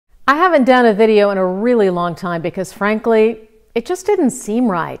I haven't done a video in a really long time because frankly, it just didn't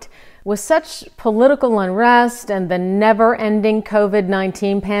seem right. With such political unrest and the never-ending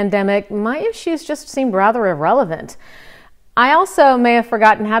COVID-19 pandemic, my issues just seemed rather irrelevant. I also may have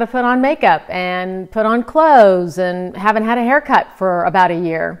forgotten how to put on makeup and put on clothes and haven't had a haircut for about a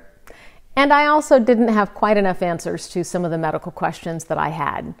year. And I also didn't have quite enough answers to some of the medical questions that I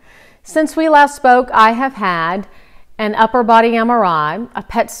had. Since we last spoke, I have had an upper body MRI, a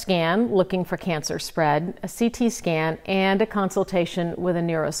PET scan looking for cancer spread, a CT scan, and a consultation with a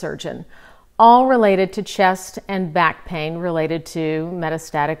neurosurgeon, all related to chest and back pain related to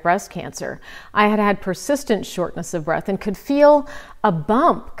metastatic breast cancer. I had had persistent shortness of breath and could feel a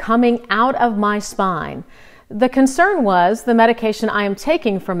bump coming out of my spine. The concern was the medication I am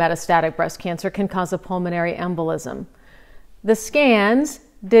taking for metastatic breast cancer can cause a pulmonary embolism. The scans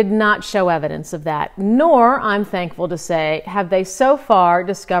did not show evidence of that, nor, I'm thankful to say, have they so far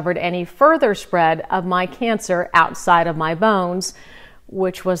discovered any further spread of my cancer outside of my bones,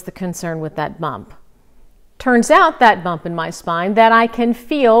 which was the concern with that bump. Turns out that bump in my spine that I can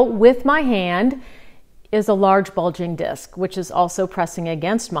feel with my hand is a large bulging disc, which is also pressing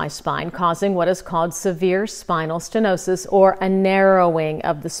against my spine, causing what is called severe spinal stenosis, or a narrowing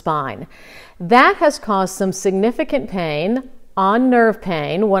of the spine. That has caused some significant pain, on nerve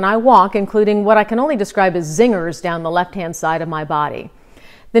pain, when I walk, including what I can only describe as zingers down the left-hand side of my body.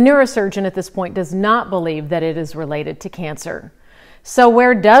 The neurosurgeon at this point does not believe that it is related to cancer. So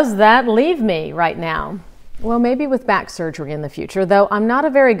where does that leave me right now? Well, maybe with back surgery in the future, though I'm not a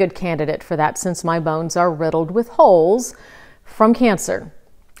very good candidate for that since my bones are riddled with holes from cancer.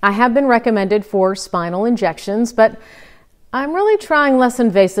 I have been recommended for spinal injections, but I'm really trying less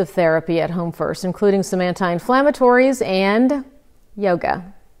invasive therapy at home first, including some anti-inflammatories and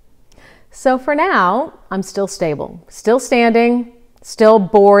yoga. So for now, I'm still stable, still standing, still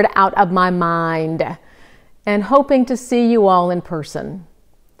bored out of my mind, and hoping to see you all in person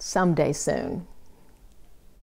someday soon.